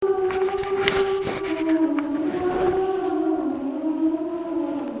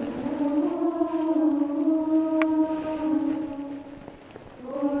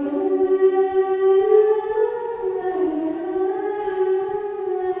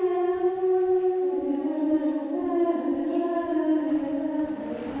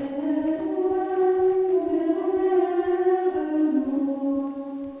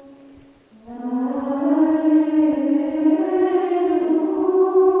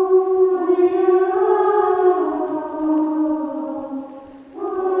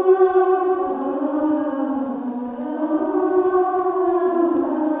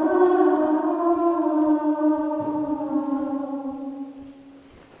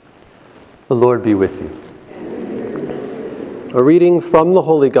The Lord be with you. A reading from the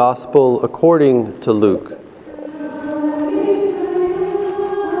Holy Gospel according to Luke.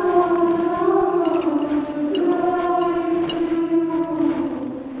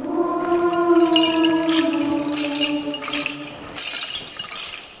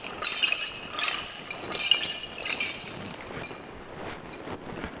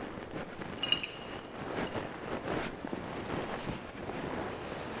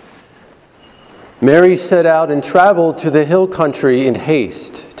 Mary set out and traveled to the hill country in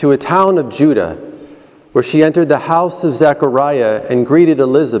haste, to a town of Judah, where she entered the house of Zechariah and greeted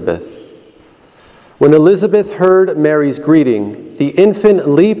Elizabeth. When Elizabeth heard Mary's greeting, the infant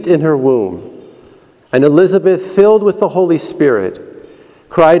leaped in her womb, and Elizabeth, filled with the Holy Spirit,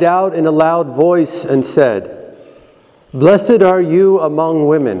 cried out in a loud voice and said, "Blessed are you among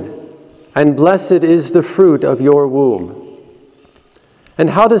women, and blessed is the fruit of your womb.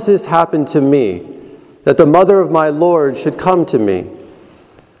 And how does this happen to me, that the mother of my Lord should come to me?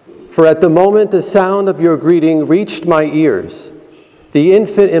 For at the moment the sound of your greeting reached my ears, the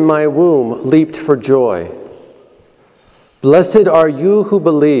infant in my womb leaped for joy. Blessed are you who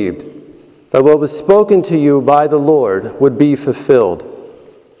believed that what was spoken to you by the Lord would be fulfilled."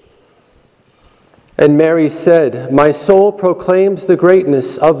 And Mary said, "My soul proclaims the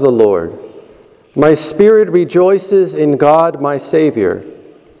greatness of the Lord. My spirit rejoices in God my Savior,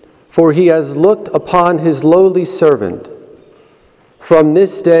 for he has looked upon his lowly servant. From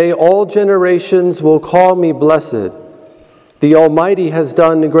this day all generations will call me blessed. The Almighty has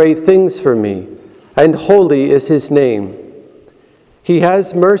done great things for me, and holy is his name. He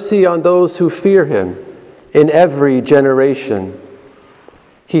has mercy on those who fear him in every generation.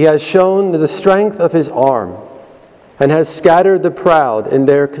 He has shown the strength of his arm, and has scattered the proud in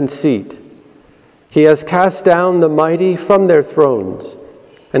their conceit. He has cast down the mighty from their thrones,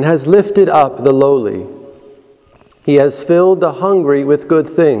 and has lifted up the lowly. He has filled the hungry with good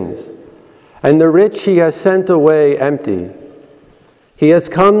things, and the rich he has sent away empty. He has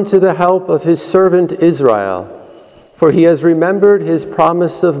come to the help of his servant Israel, for he has remembered his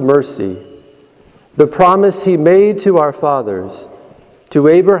promise of mercy, the promise he made to our fathers, to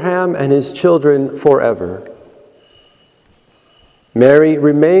Abraham and his children forever." Mary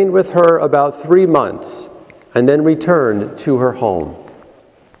remained with her about 3 months and then returned to her home.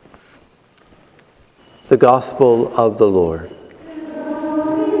 The Gospel of the Lord.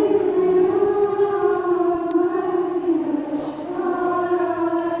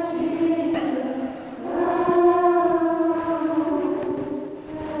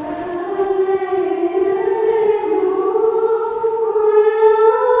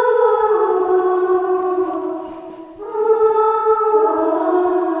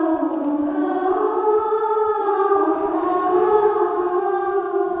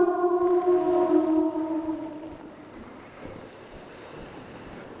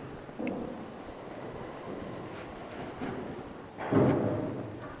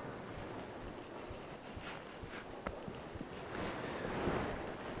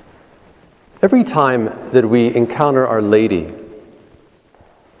 Every time that we encounter Our Lady,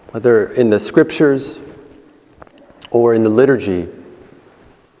 whether in the scriptures or in the liturgy,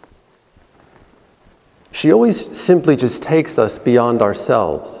 she always simply just takes us beyond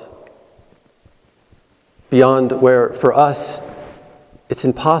ourselves, beyond where for us it's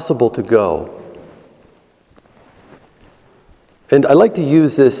impossible to go. And I like to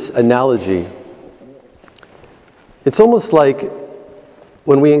use this analogy. It's almost like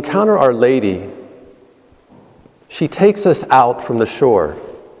when we encounter Our Lady, she takes us out from the shore,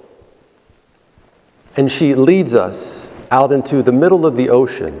 and she leads us out into the middle of the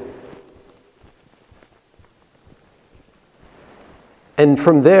ocean. And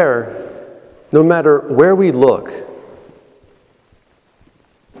from there, no matter where we look,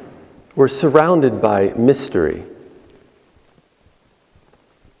 we're surrounded by mystery.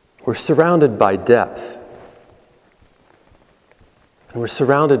 We're surrounded by depth. And we're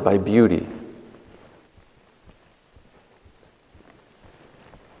surrounded by beauty.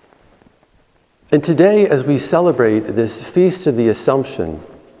 And today, as we celebrate this Feast of the Assumption,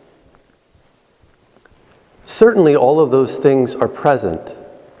 certainly all of those things are present.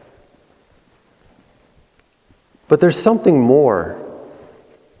 But there's something more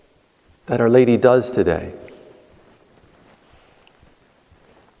that Our Lady does today.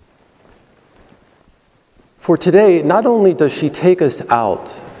 For today, not only does she take us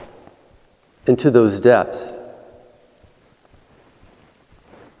out into those depths,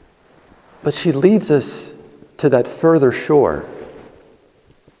 but she leads us to that further shore.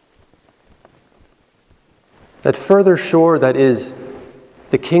 That further shore that is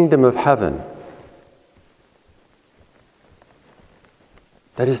the kingdom of heaven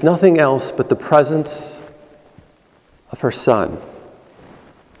that is nothing else but the presence of her Son.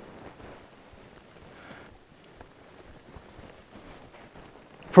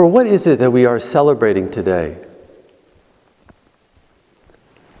 For what is it that we are celebrating today?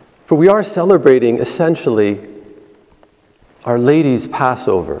 For we are celebrating essentially Our Lady's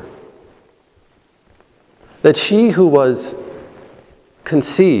Passover. That she who was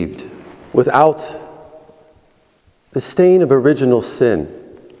conceived without the stain of original sin,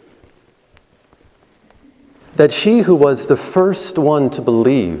 that she who was the first one to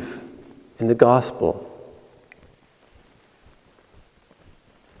believe in the gospel,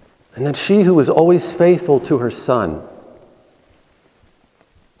 and that she who was always faithful to her Son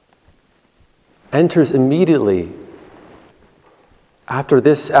enters immediately after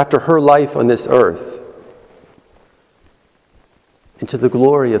her life on this earth into the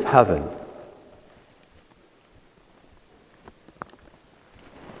glory of heaven.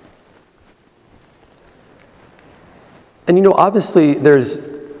 And obviously there's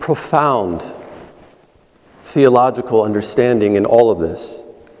profound theological understanding in all of this.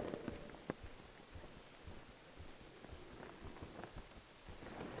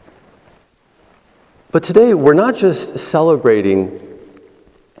 But today we're not just celebrating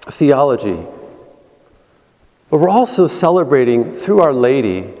theology, but we're also celebrating through Our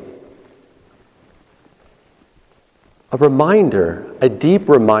Lady a deep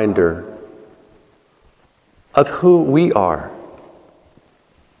reminder of who we are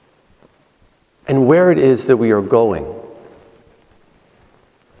and where it is that we are going.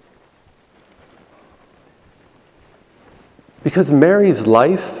 Because Mary's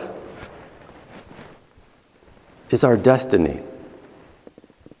life is our destiny.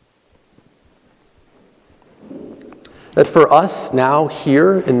 That for us now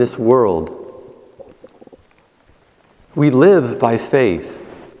here in this world, we live by faith,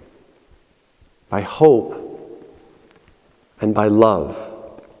 by hope, and by love.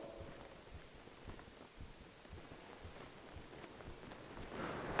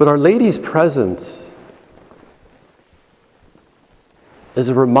 But Our Lady's presence is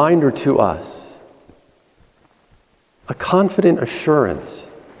a reminder to us, a confident assurance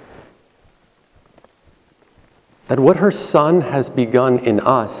that what her Son has begun in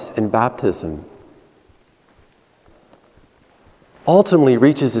us in baptism ultimately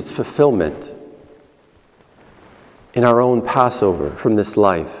reaches its fulfillment in our own Passover from this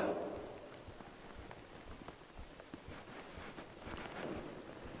life.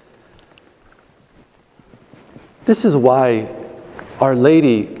 This is why Our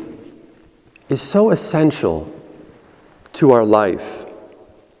Lady is so essential to our life.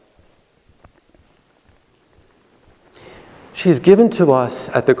 She is given to us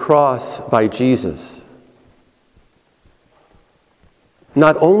at the cross by Jesus,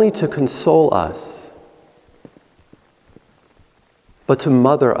 not only to console us, but to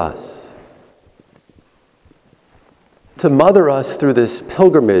mother us. To mother us through this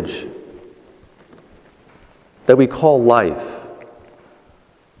pilgrimage that we call life.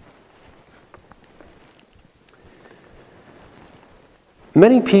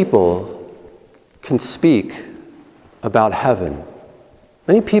 Many people can speak about heaven.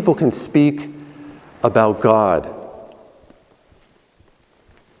 Many people can speak about God.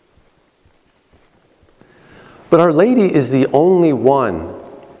 But Our Lady is the only one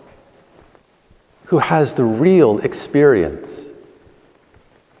who has the real experience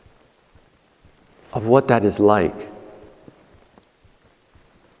of what that is like.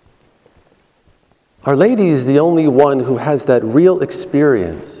 Our Lady is the only one who has that real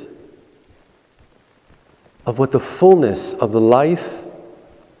experience of what the fullness of the life,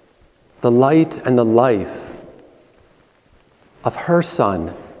 the light, and the life of her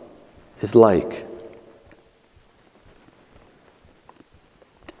Son is like.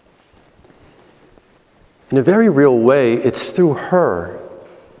 In a very real way, it's through her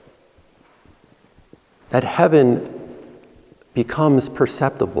that heaven becomes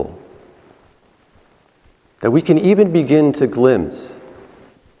perceptible, that we can even begin to glimpse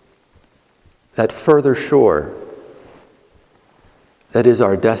that further shore that is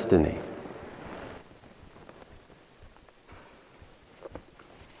our destiny.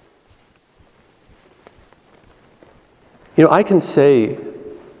 I can say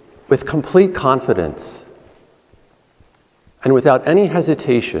with complete confidence and without any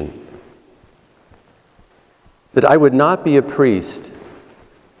hesitation that I would not be a priest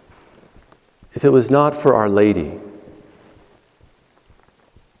if it was not for Our Lady.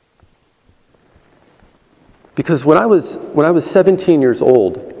 Because when I was 17 years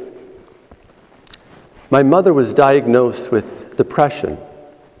old, my mother was diagnosed with depression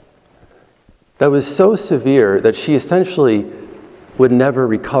that was so severe that she essentially would never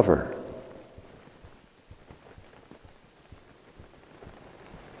recover.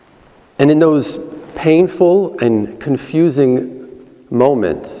 And in those painful and confusing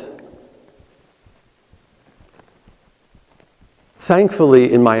moments,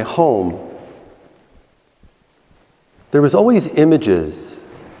 thankfully in my home, there was always images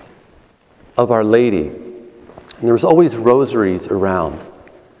of Our Lady, and there was always rosaries around.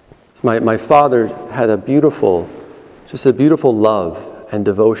 My father had a beautiful love and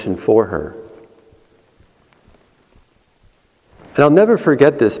devotion for her. And I'll never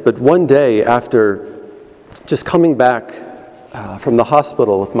forget this, but one day after just coming back from the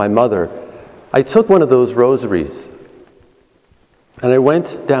hospital with my mother, I took one of those rosaries and I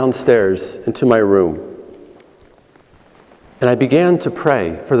went downstairs into my room. And I began to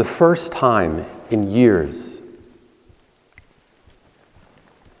pray for the first time in years.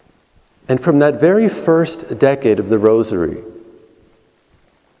 And from that very first decade of the Rosary,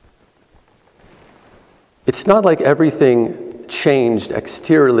 it's not like everything changed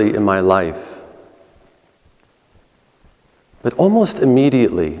exteriorly in my life, but almost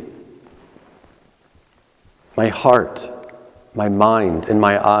immediately, my heart, my mind, and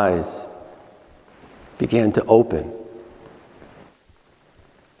my eyes began to open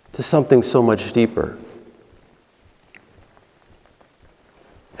to something so much deeper.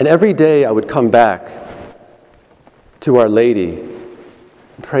 And every day I would come back to Our Lady,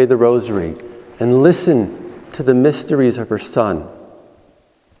 and pray the Rosary, and listen to the mysteries of her Son.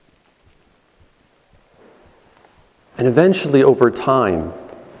 And eventually, over time,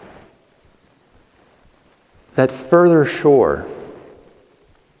 that further shore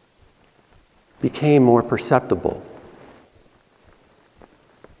became more perceptible.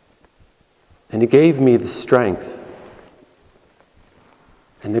 And it gave me the strength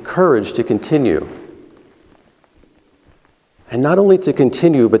and the courage to continue. And not only to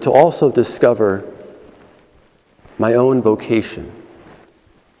continue, but to also discover my own vocation.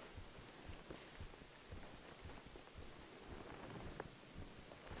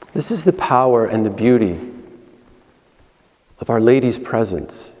 This is the power and the beauty of Our Lady's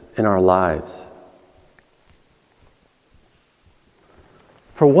presence in our lives.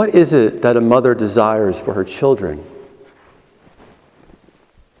 For what is it that a mother desires for her children?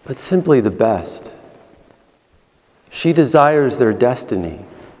 But simply the best. She desires their destiny,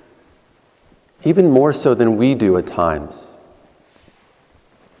 even more so than we do at times.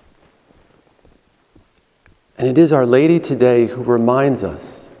 And it is Our Lady today who reminds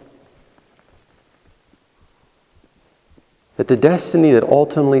us that the destiny that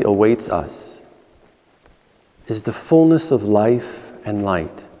ultimately awaits us is the fullness of life and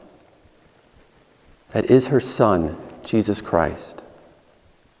light that is her Son, Jesus Christ.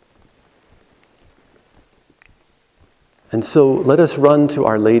 And so let us run to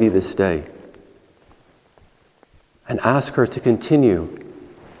Our Lady this day and ask her to continue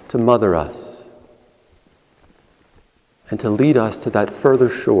to mother us and to lead us to that further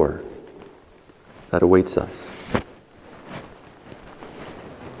shore that awaits us.